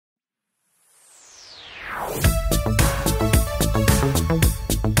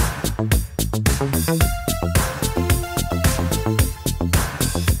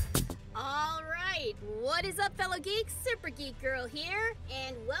Girl here,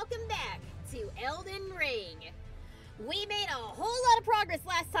 and welcome back to Elden Ring. We made a whole lot of progress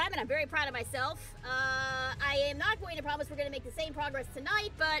last time, and I'm very proud of myself. I am not going to promise we're going to make the same progress tonight,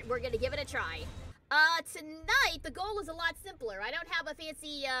 but we're going to give it a try. Tonight, the goal is a lot simpler. I don't have a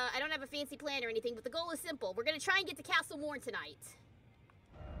fancy plan or anything, but the goal is simple. We're going to try and get to Castle Morn tonight.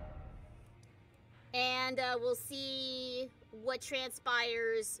 And, we'll see what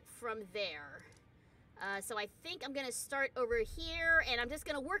transpires from there. So I think I'm gonna start over here, and I'm just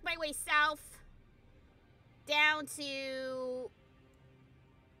gonna work my way south down to...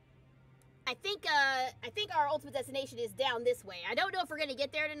 I think our ultimate destination is down this way. I don't know if we're gonna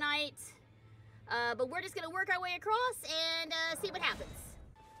get there tonight, but we're just gonna work our way across and see what happens.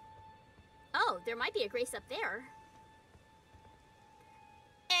 Oh, there might be a grace up there.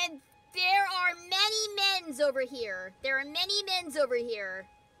 And there are many men's over here. There are many men's over here.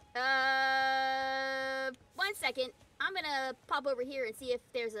 1 second. I'm gonna pop over here and see if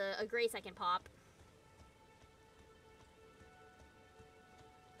there's a grace I can pop.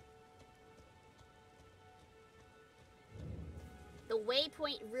 The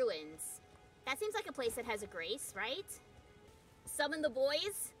Waypoint Ruins. That seems like a place that has a grace, right? Summon the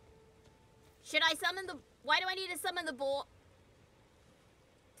boys? Should I summon the... Why do I need to summon the boy?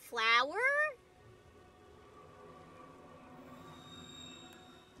 Flower?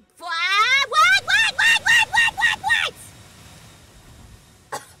 What?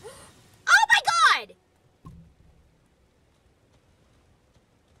 Oh my god!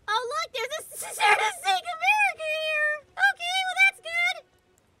 Oh look, there's a Tarnished Geek Girl here! Okay, well that's good!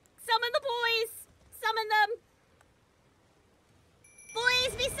 Summon the boys! Summon them!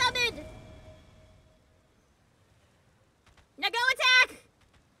 Boys, be summoned! Now go attack!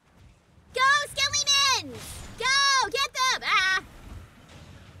 Go, Skelly Men! Go, get them! Ah!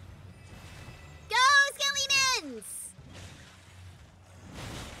 Go, Skelly Mins!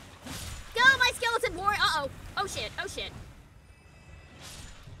 Go, my skeleton warrior! Uh-oh. Oh shit, oh shit.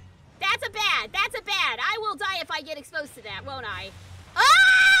 That's a bad, that's a bad. I will die if I get exposed to that, won't I?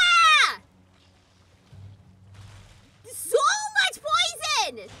 Ah! So much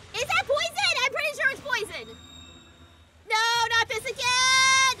poison! Is that poison? I'm pretty sure it's poison. No, not this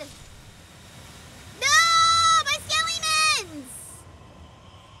again! No, my Skelly Mins!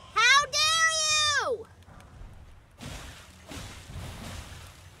 How dare you!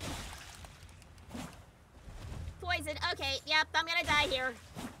 Poison. Okay, yep, I'm gonna die here.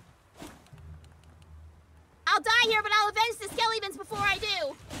 I'll die here, but I'll avenge the Skellymans before I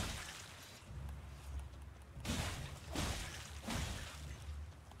do.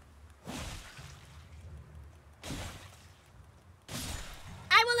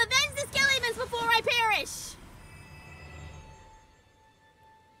 I will avenge the Skellymans before I perish.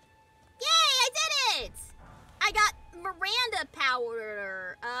 Yay, I did it! I got Miranda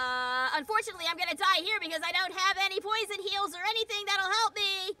powder. Unfortunately, I'm gonna die here because I don't have any poison heals or anything that'll help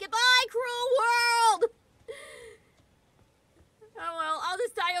me. Goodbye, cruel world! Oh well, I'll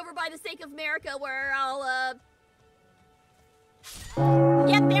just die over by the sake of America where I'll,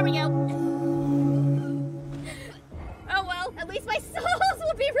 Yep, there we go. Oh well, at least my souls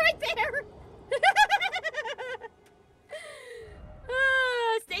will be right there.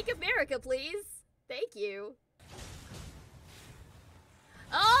 Stake of America, please. Thank you.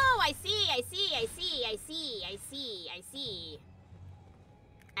 Oh, I see.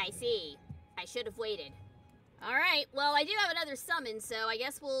 I should have waited. Alright, well, I do have another summon, so I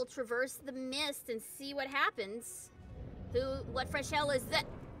guess we'll traverse the mist and see what happens. What fresh hell is that?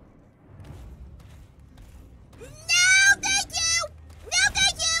 No, thank you! No,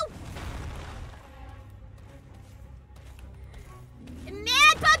 thank you!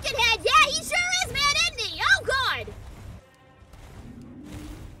 Mad Pumpkinhead! Yeah, he sure is mad, isn't he? Oh, God!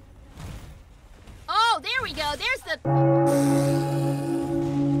 Oh, there we go. There's the...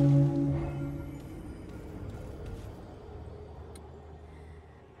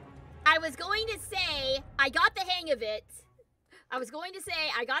 I was going to say, I got the hang of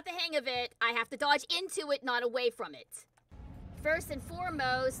it. I have to dodge into it, not away from it. First and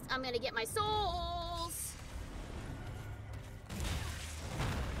foremost, I'm gonna get my souls.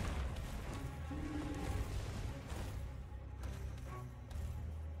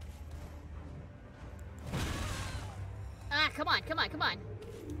 Ah, come on.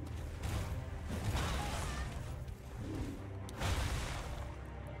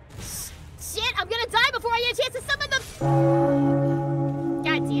 Shit, I'm gonna die before I get a chance to summon them!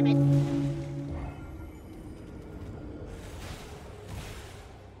 God damn it.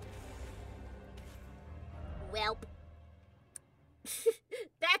 Welp.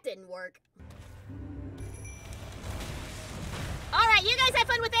 That didn't work.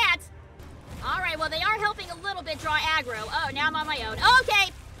 helping a little bit draw aggro. Oh, now I'm on my own.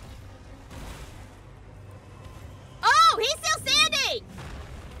 Okay. Oh, he's still standing.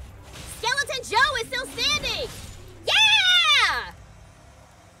 Skeleton Joe is still standing. Yeah!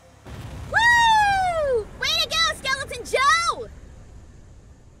 Woo! Way to go, Skeleton Joe!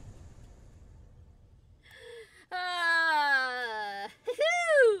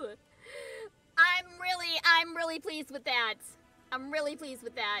 I'm really pleased with that. I'm really pleased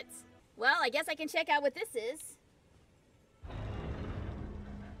with that. Well, I guess I can check out what this is.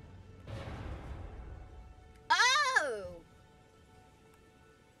 Oh!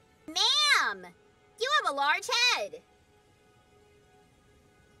 Ma'am! You have a large head.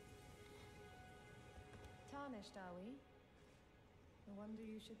 Tarnished, are we? No wonder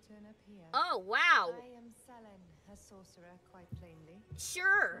you should turn up here. Oh, wow. I am Selen, a sorcerer, quite plainly.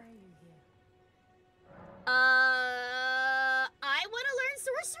 Sure. Why are you here? I want to learn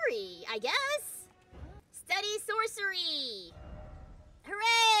sorcery, I guess. Study sorcery.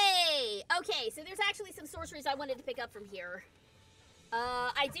 Hooray! Okay, so there's actually some sorceries I wanted to pick up from here.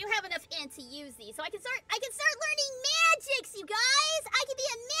 I do have enough int to use these, so I can start learning magics, you guys! I can be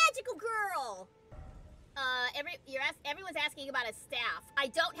a magical girl! Everyone's asking about a staff. I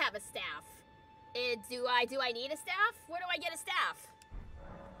don't have a staff. Do I need a staff? Where do I get a staff?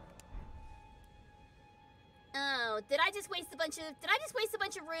 Oh, did I just waste a bunch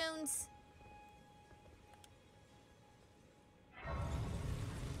of runes?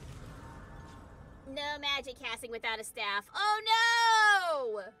 No magic casting without a staff. Oh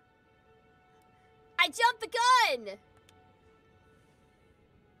no! I jumped the gun!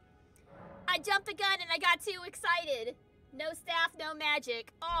 I jumped the gun and I got too excited. No staff, no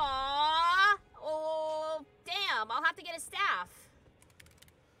magic. Aww! Oh, damn, I'll have to get a staff.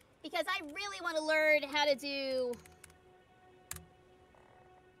 Because I really want to learn how to do...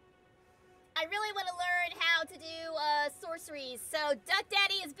 sorceries. So, Duck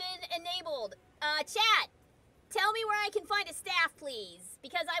Daddy has been enabled. Chat, tell me where I can find a staff, please.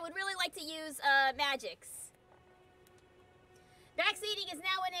 Because I would really like to use, magics. Backseating is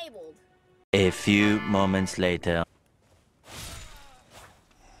now enabled. A few moments later.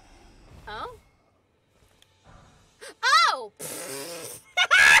 Oh? Oh!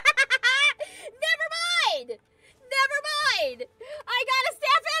 Never mind! Never mind! I got a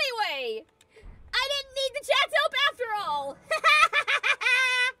staff anyway! I didn't need the chat's help after all!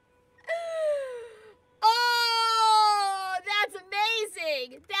 Oh, that's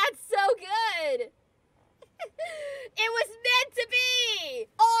amazing! That's so good! It was meant to be!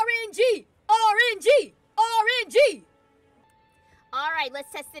 RNG! RNG! RNG! Alright,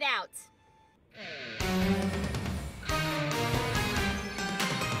 let's test it out.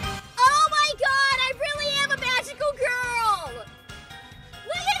 Oh my god, I really am a magical girl!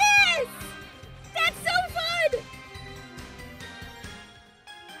 Look at this! That's so fun!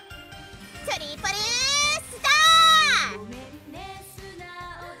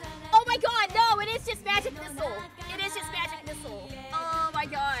 Oh my god, no, it is just magic missile. It is just magic missile. Oh my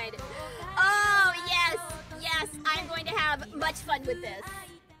god. Oh, yes, yes, I'm going to have much fun with this.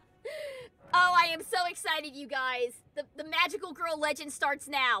 Oh, I am so excited, you guys. The magical girl legend starts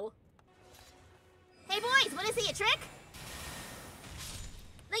now. Hey boys, wanna see a trick?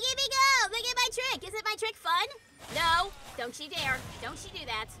 Look at me go! Look at my trick! Isn't my trick fun? No, don't you dare. Don't you do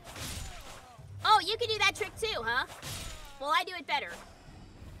that. Oh, you can do that trick too, huh? Well, I do it better.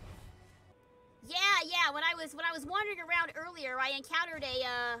 Yeah, when I was wandering around earlier, I encountered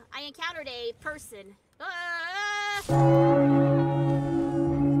a person.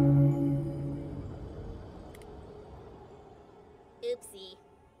 Oopsie.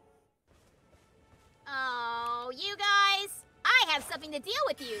 Oh, you guys, I have something to deal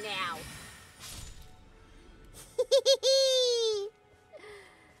with you now.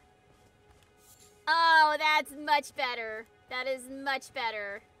 Oh, that's much better. That is much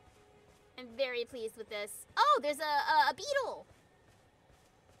better. I'm very pleased with this. Oh, there's a beetle.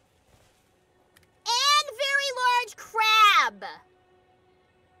 And very large crab.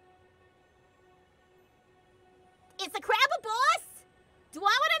 Is the crab a boss? Do I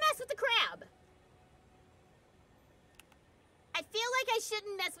want to mess with the crab? I feel like I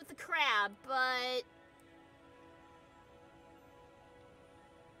shouldn't mess with the crab, but...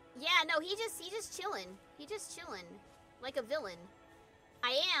 Yeah, no, he just chilling. He just chilling. Like a villain.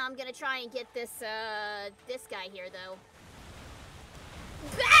 I am gonna try and get this, this guy here, though.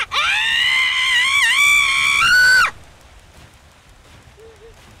 Ah!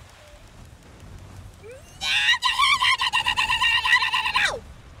 No!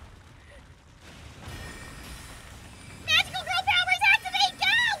 Magical girl powers activate!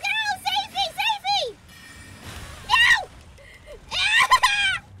 Go! Go! Save me! Save me!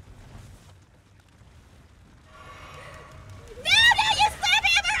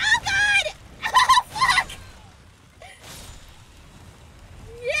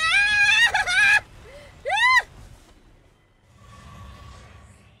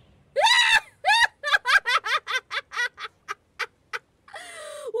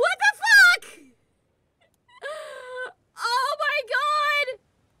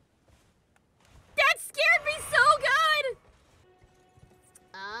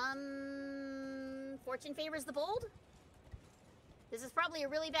 Fortune favors the bold? This is probably a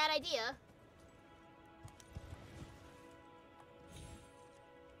really bad idea.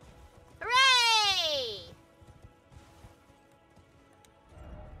 Hooray!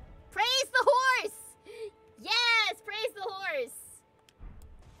 Praise the horse! Yes, praise the horse!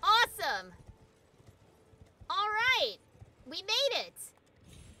 Awesome! Alright, we made it!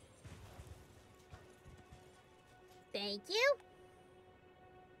 Thank you.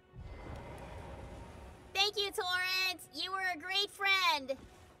 Thank you, Torrent! You were a great friend!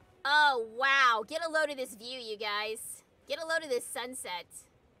 Oh, wow. Get a load of this view, you guys. Get a load of this sunset.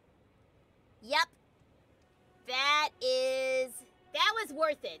 Yep. That was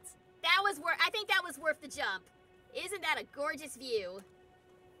worth it. I think that was worth the jump. Isn't that a gorgeous view?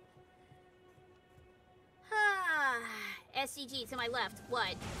 SGG to my left.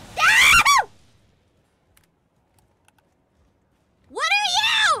 What? Ah! What are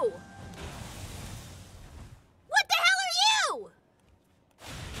you? What the hell are you?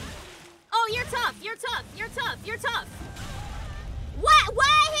 Oh, you're tough. You're tough. You're tough. You're tough. What?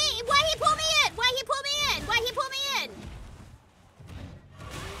 Why he pull me in? Why he pull me in? Why he pull me in?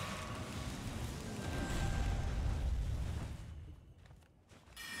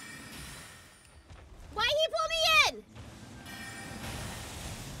 Why he pull me in?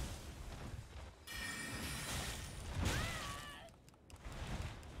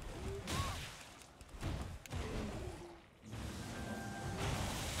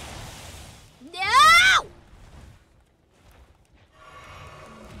 No!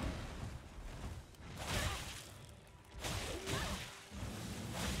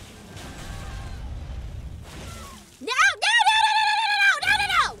 No!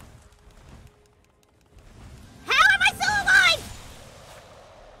 How am I still alive?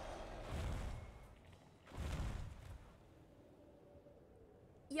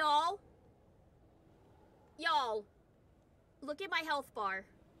 Y'all, look at my health bar.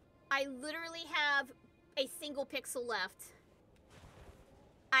 I literally have a single pixel left.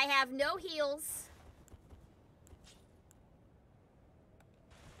 I have no heals.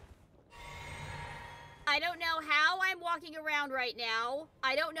 I don't know how I'm walking around right now.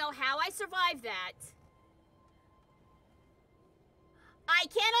 I don't know how I survived that. I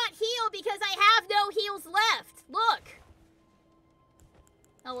cannot heal because I have no heals left. Look.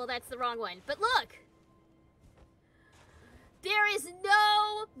 Oh, well, that's the wrong one. But look. There is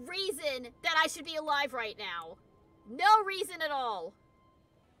no reason that I should be alive right now. No reason at all.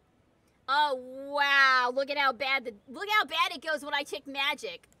 Oh, wow. Look at how bad it goes when I tick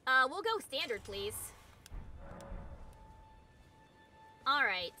magic. We'll go standard, please. All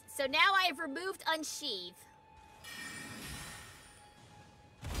right. So now I have removed unsheath.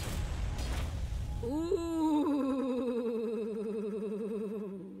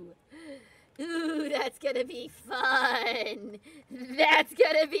 Ooh, that's gonna be fun. That's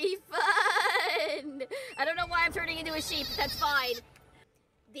gonna be fun. I don't know why I'm turning into a sheep, but that's fine.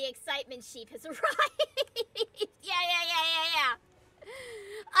 The excitement sheep has arrived. Yeah.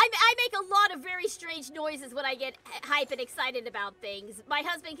 I make a lot of very strange noises when I get hype and excited about things. My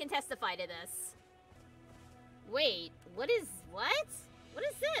husband can testify to this. Wait, what? What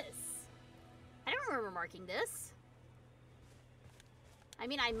is this? I don't remember marking this. I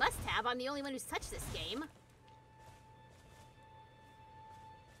mean, I must have. I'm the only one who's touched this game.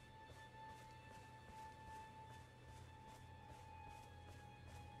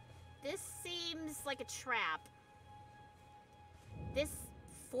 This seems like a trap. This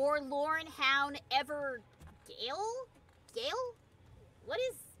forlorn hound ever... Gale? What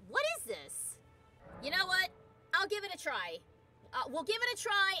is this? You know what? I'll give it a try. We'll give it a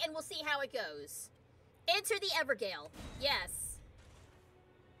try and we'll see how it goes. Enter the Evergale. Yes.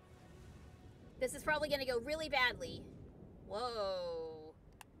 This is probably gonna go really badly. Whoa.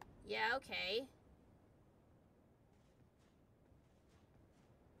 Yeah, okay.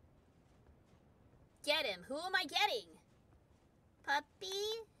 Get him. Who am I getting?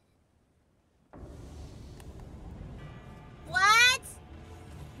 Puppy? What?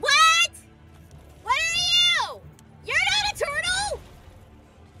 What? What are you? You're not a turtle?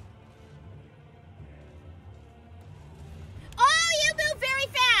 Oh, you move very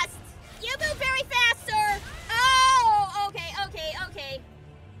fast. You move very fast, sir. Oh, okay.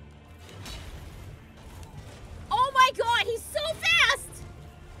 Oh my god, he's so fast.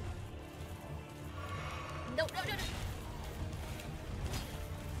 No.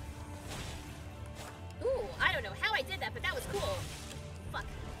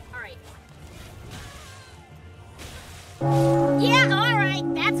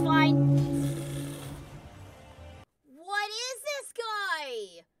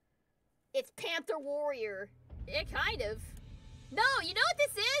 kind of. No, you know what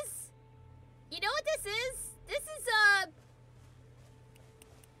this is? You know what this is? This is,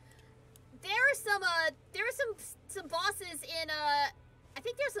 there are some bosses in, I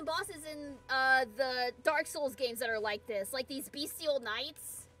think there's some bosses in, the Dark Souls games that are like this. Like these Bestial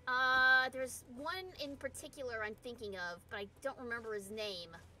Knights. There's one in particular I'm thinking of, but I don't remember his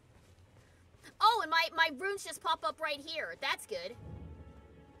name. Oh, and my runes just pop up right here. That's good.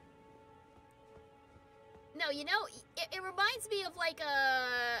 No, you know, it reminds me of like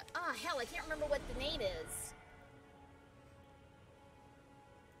a... Oh, hell, I can't remember what the name is.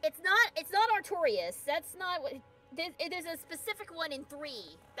 It's not Artorias. That's not what... There's a specific one in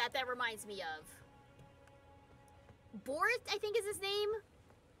 3 that reminds me of. Boris, I think is his name?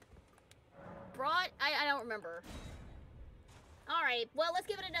 I don't remember. Alright, well, let's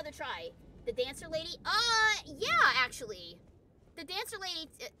give it another try. The Dancer Lady? Yeah, actually. The Dancer Lady...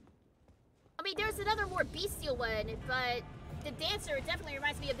 I mean, there's another more bestial one, but the Dancer definitely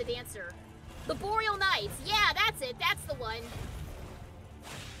reminds me of the Dancer. The Boreal Knights. Yeah, that's it. That's the one.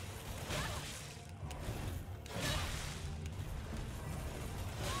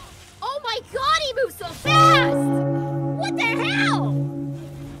 Oh my god, he moves so fast! What the hell?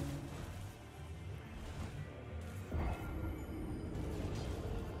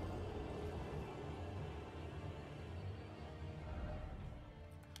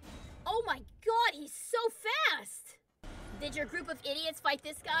 Oh my god, he's so fast! Did your group of idiots fight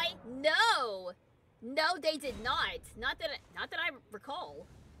this guy? No! No, they did not. Not that I recall.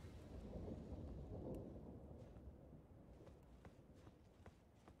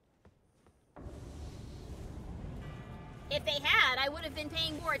 If they had, I would have been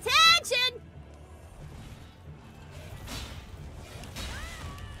paying more attention!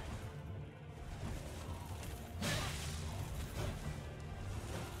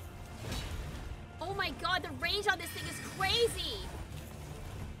 Oh my god, the range on this thing is crazy!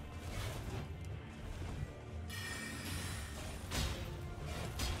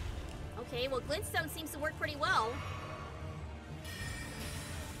 Okay, well, glintstone seems to work pretty well.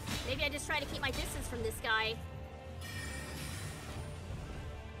 Maybe I just try to keep my distance from this guy.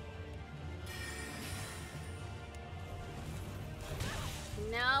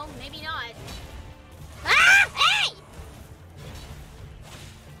 No, maybe not. Ah! Hey!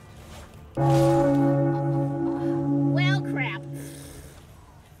 Well, crap.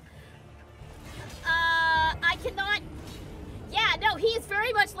 I cannot... Yeah, no, he is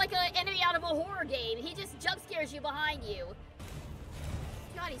very much like an enemy out of a horror game. He just jump scares you behind you.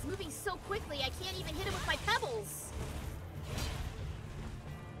 God, he's moving so quickly, I can't even hit him with my pebbles.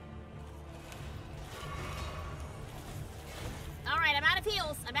 Alright, I'm out of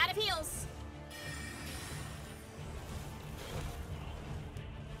heals. I'm out of heals.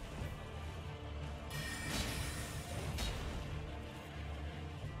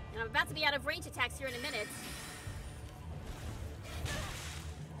 And I'm about to be out of range attacks here in a minute.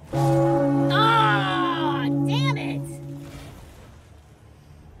 Ah, damn it!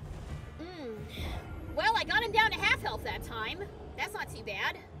 Well, I got him down to half health that time. That's not too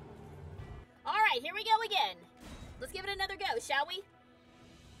bad. Alright, here we go again. Let's give it another go, shall we?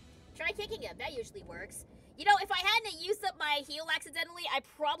 Try kicking him. That usually works. You know, if I hadn't used up my heal accidentally, I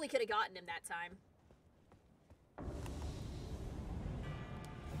probably could have gotten him that time.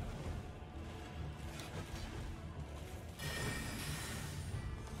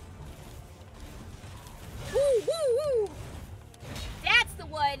 Woo, woo, woo! That's the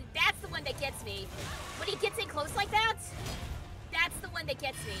one. That's the one that gets me. When he gets in close like that, that's the one that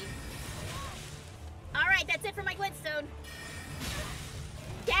gets me. Alright, that's it for my glintstone.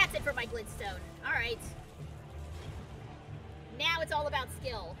 That's it for my glintstone. Alright. Now it's all about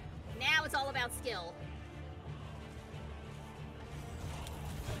skill. Now it's all about skill.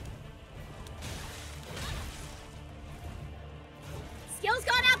 Skill's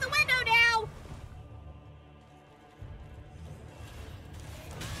gone out the window now!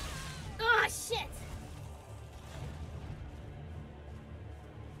 Ah, shit!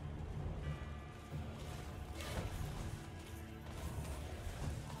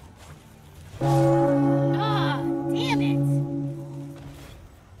 Ah, damn it!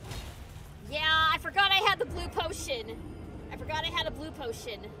 Yeah, I forgot I had the blue potion. I forgot I had a blue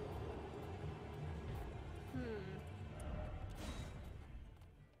potion.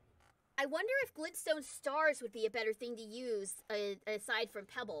 I wonder if glintstone stars would be a better thing to use aside from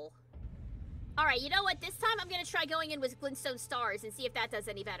pebble. Alright, you know what? This time I'm gonna try going in with glintstone stars and see if that does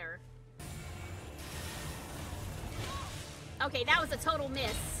any better. Okay, that was a total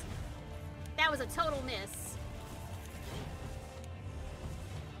miss. That was a total miss.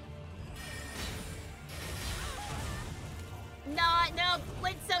 No,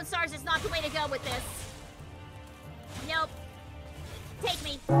 Glintstone Stars is not the way to go with this. Nope. Take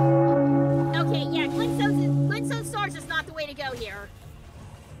me. Okay, yeah, Glintstone Stars is not the way to go here.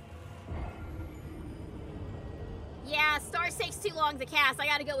 Yeah, Stars takes too long to cast. I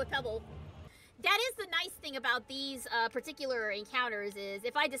gotta go with Pebble. That is the nice thing about these particular encounters is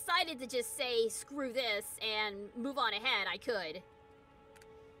if I decided to just say screw this and move on ahead, I could.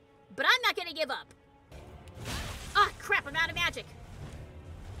 But I'm not gonna give up. Ah, crap, I'm out of magic.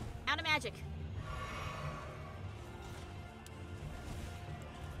 Out of magic.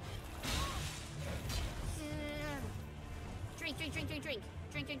 Drink. Drink.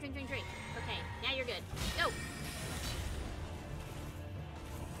 Okay, now you're good. Go.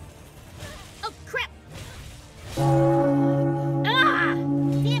 Oh, crap! Ah!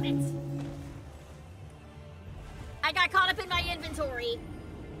 Damn it! I got caught up in my inventory.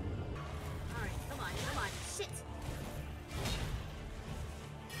 Alright, come on. Shit.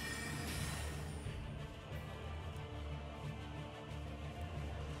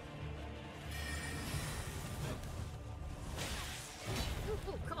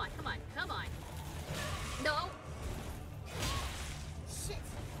 Ooh, come on. No! Shit.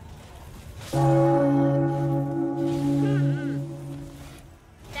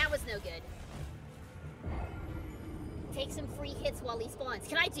 That was no good. Take some free hits while he spawns.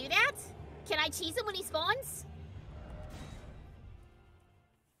 Can I do that? Can I cheese him when he spawns?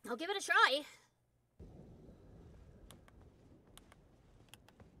 I'll give it a try.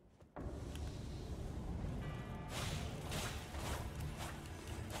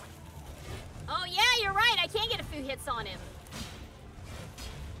 Oh yeah, you're right. I can get a few hits on him.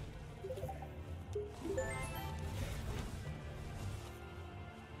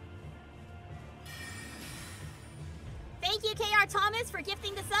 Thank you, KR Thomas, for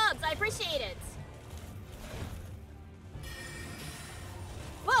gifting the subs. I appreciate it.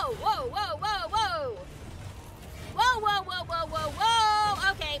 Whoa. Whoa.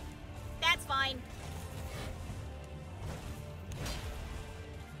 Okay, that's fine.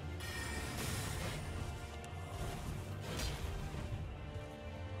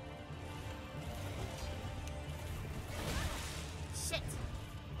 Shit.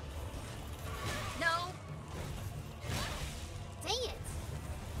 No. Dang it.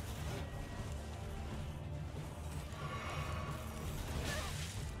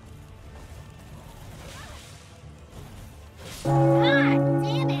 God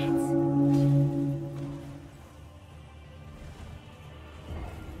damn it.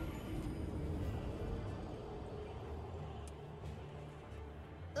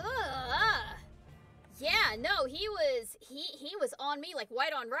 Yeah, no, he was on me like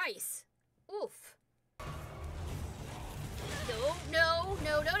white on rice. Oof. No.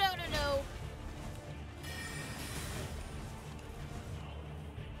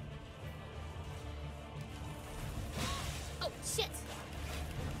 Oh, shit.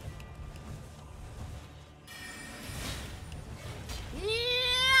 Yeah,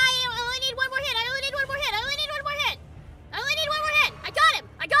 I only need one more hit. I only need one more hit.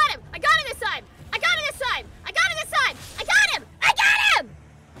 I got him this time. I got him.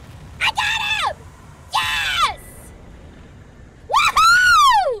 Yes!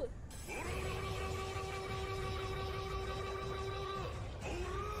 Woohoo!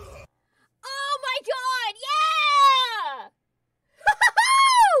 Oh my god, yeah!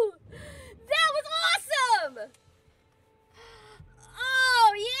 That was awesome! Oh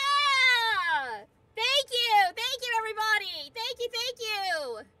yeah! Thank you everybody! Thank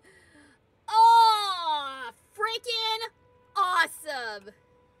you! Oh, freaking awesome!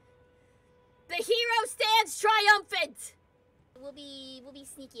 The hero stands triumphant! We'll be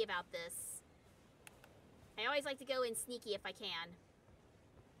sneaky about this. I always like to go in sneaky if I can.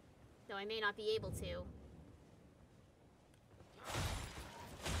 Though I may not be able to.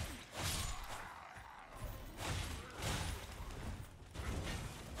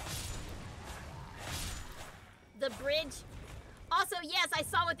 The bridge. Also, yes, I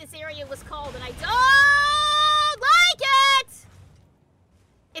saw what this area was called and I don't like it!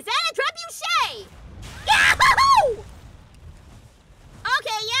 Is that a trebuchet? Yahoo!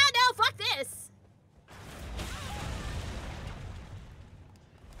 Okay, yeah, no, fuck this.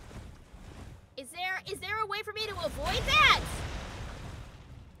 Is there a way for me to avoid that?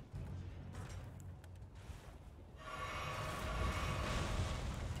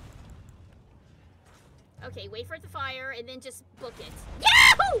 Okay, wait for it to fire and then just book it.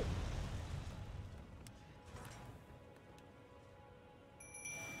 Yahoo!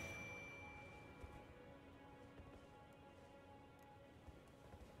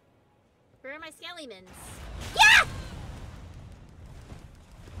 Where are my skellimans? Yeah!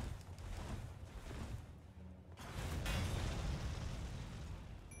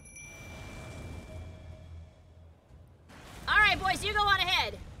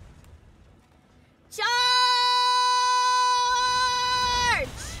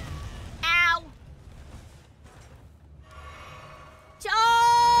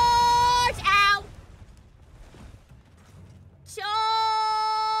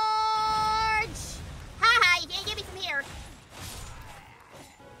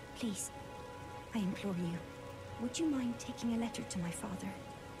 taking a letter to my father.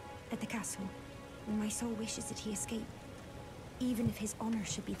 At the castle. My soul wishes that he escape. Even if his honor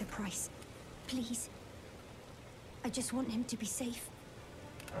should be the price. Please. I just want him to be safe.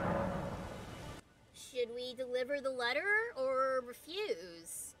 Should we deliver the letter or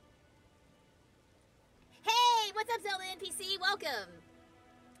refuse? Hey, what's up, Zelda NPC? Welcome.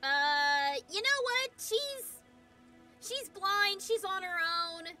 You know what? She's blind. She's on her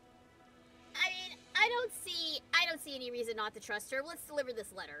own. I mean, I don't see any reason not to trust her. Let's deliver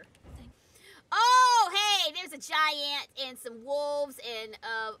this letter. Oh, hey, there's a giant and some wolves and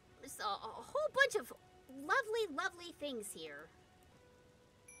just a whole bunch of lovely, lovely things here.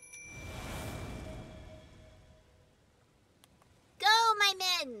 Go, my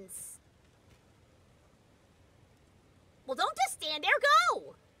mens! Well, don't just stand there,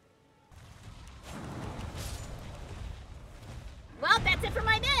 go! Well, that's it for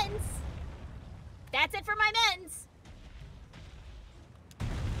my mens! That's it for my mens!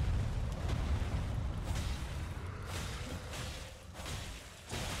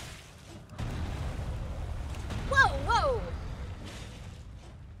 Whoa, whoa!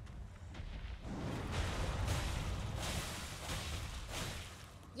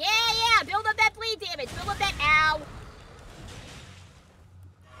 Yeah, build up that bleed damage, build up that ow!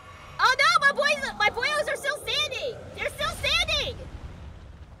 Oh no, my boyos are still standing! They're still standing!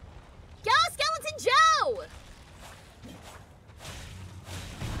 Go, Skeleton Joe!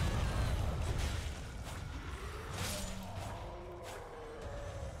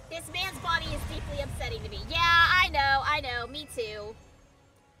 This man's body is deeply upsetting to me. Yeah, I know, me too.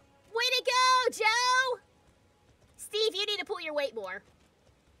 Way to go, Joe! Steve, you need to pull your weight more.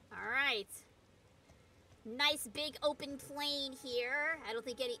 Alright. Nice big open plain here.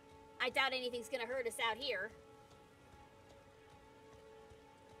 I doubt anything's gonna hurt us out here.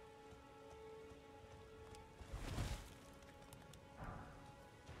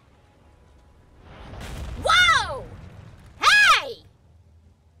 Whoa! Hey!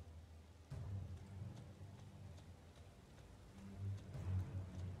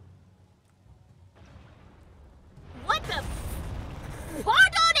 What the?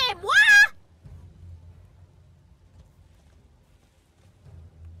 Pardon him, what?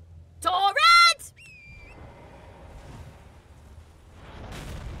 Torrent!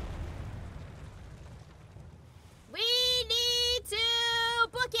 We need to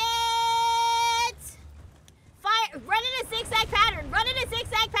book it! Fire, run in a zigzag pattern, run in a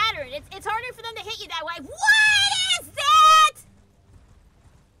zigzag pattern. It's harder for them to hit you that way. What is that?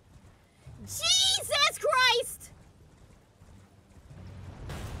 Jesus Christ!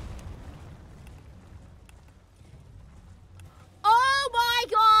 Oh my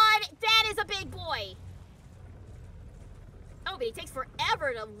god, that is a big boy. Oh, but he takes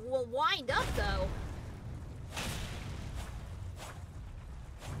forever to wind up, though.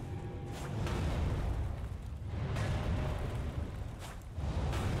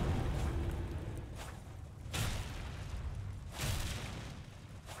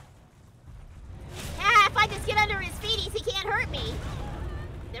 Ah, if I just get under his feeties, he can't hurt me.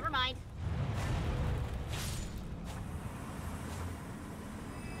 Never mind.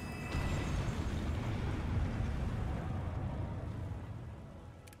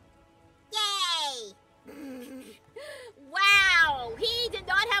 Wow, he did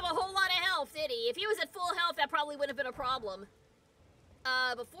not have a whole lot of health, did he? If he was at full health, that probably would have been a problem.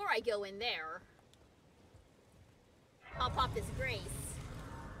 Before I go in there, I'll pop this grace.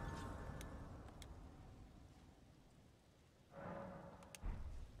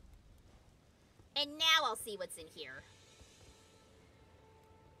 And now I'll see what's in here.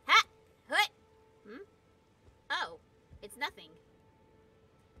 Ha! Hut! Oh, it's nothing.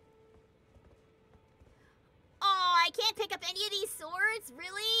 Oh, I can't pick up any of these swords?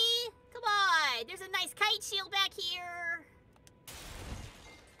 Really? Come on. There's a nice kite shield back here.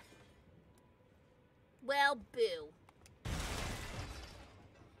 Well, boo.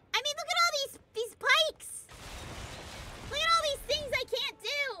 I mean, look at all these pikes. Look at all these things I can't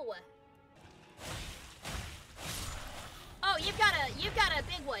do. Oh, you've got a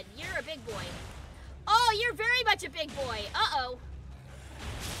big one. You're a big boy. Oh, you're very much a big boy. Uh-oh.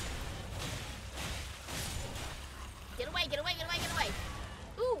 Get away, get away, get away, get away.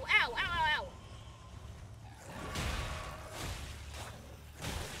 Ooh, ow, ow, ow, ow.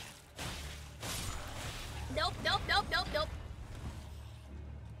 Nope, nope, nope, nope, nope.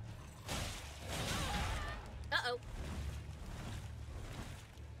 Uh-oh.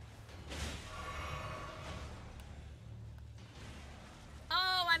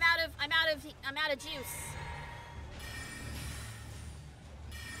 Oh, I'm out of juice.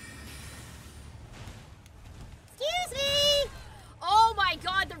 Excuse me!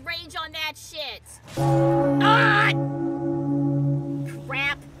 shit. Ah!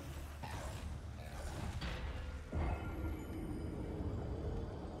 Crap.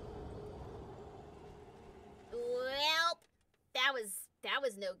 Well, that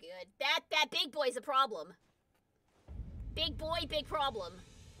was no good. That big boy's a problem. Big boy, big problem.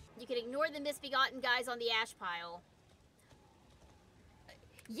 You can ignore the misbegotten guys on the ash pile.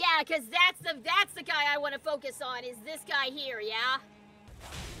 Yeah, because that's the guy I want to focus on, is this guy here, yeah?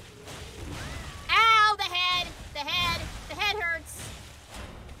 Ow, the head! The head hurts.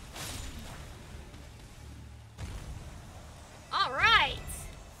 Alright!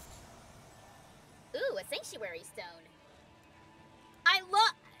 Ooh, a sanctuary stone. I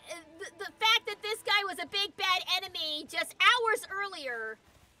love the fact that this guy was a big bad enemy just hours earlier,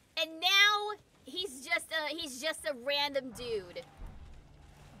 and now he's just a random dude.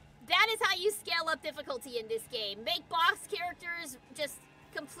 That is how you scale up difficulty in this game. Make boss characters just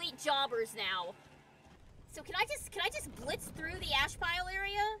complete jobbers now. So can I just blitz through the ash pile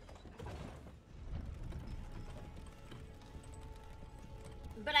area?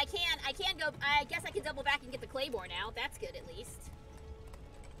 But I can't go. I guess I can double back and get the claymore now. That's good, at least.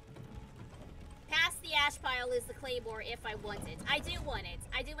 Past the ash pile is the claymore if I want it. I do want it.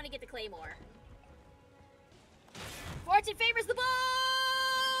 I do want to get the claymore. Fortune favors the bold!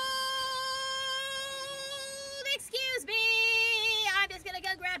 Excuse me! I'm just gonna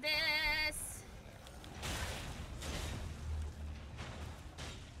go grab this.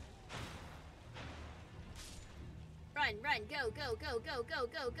 Run, run, go, go, go, go, go,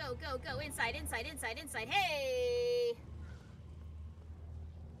 go, go, go, go. Inside, inside, inside, inside. Hey!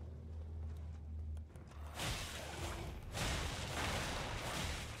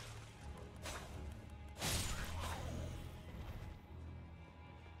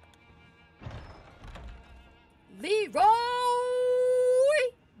 Leroy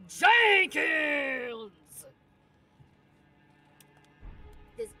Jenkins!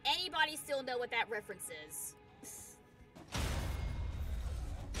 Does anybody still know what that reference is?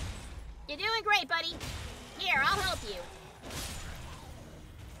 You're doing great, buddy. Here, I'll help you.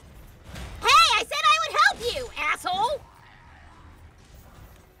 Hey, I said I would help you, asshole!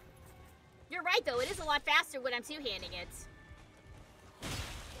 You're right, though. It is a lot faster when I'm two-handing it.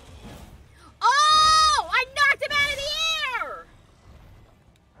 Oh! I knocked him out of the air!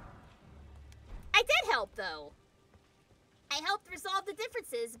 I did help, though. I helped resolve the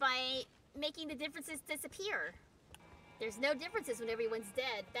differences by making the differences disappear. There's no differences when everyone's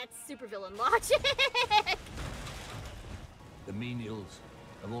dead. That's supervillain logic. The menials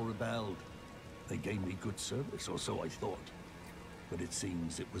have all rebelled. They gave me good service, or so I thought. But it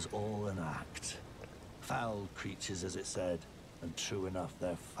seems it was all an act. Foul creatures, as it said. And true enough,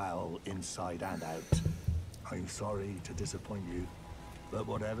 they're foul inside and out. I'm sorry to disappoint you, but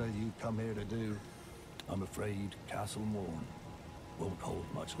whatever you come here to do, I'm afraid Castle Morn won't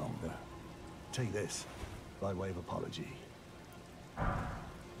hold much longer. Take this, by way of apology.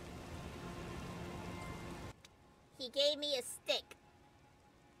 He gave me a stick.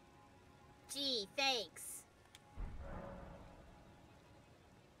 Gee, thanks.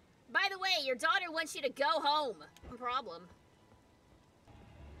 By the way, your daughter wants you to go home. No problem.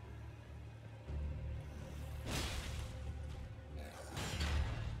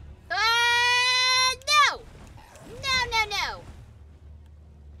 No! No, no, no!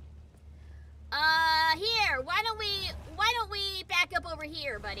 Here, why don't we back up over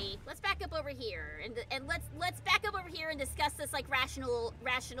here, buddy? Let's back up over here, and let's back up over here and discuss this like rational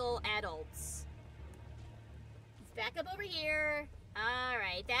adults. Let's back up over here. All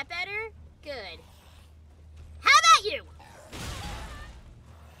right, that better? Good. How about you?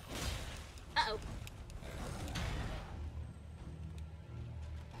 Uh-oh.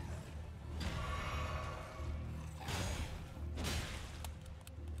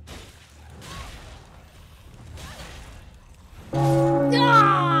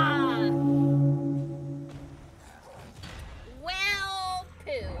 Ah! Well,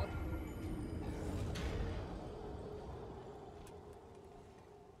 poo.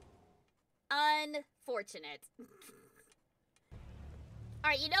 Unfortunate.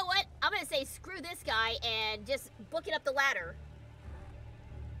 Alright, you know what? I'm gonna say screw this guy and just book it up the ladder.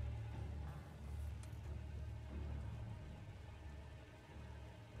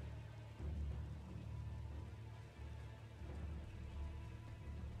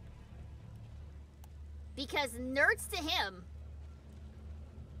 Because nerds to him,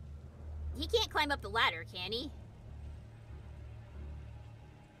 he can't climb up the ladder, can he?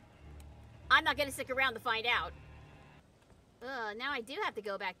 I'm not gonna stick around to find out. Now I do have to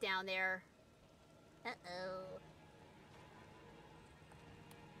go back down there. Uh-oh.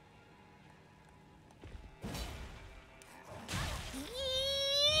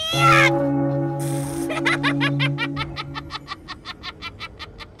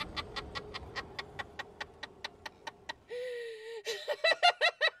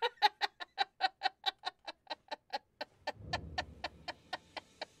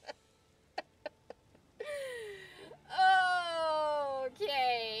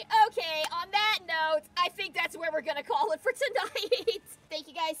 for tonight. Thank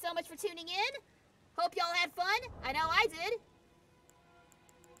you guys so much for tuning in. Hope y'all had fun. I know I did.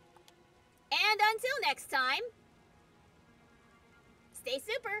 And until next time, stay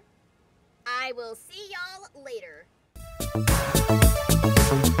super. I will see y'all later.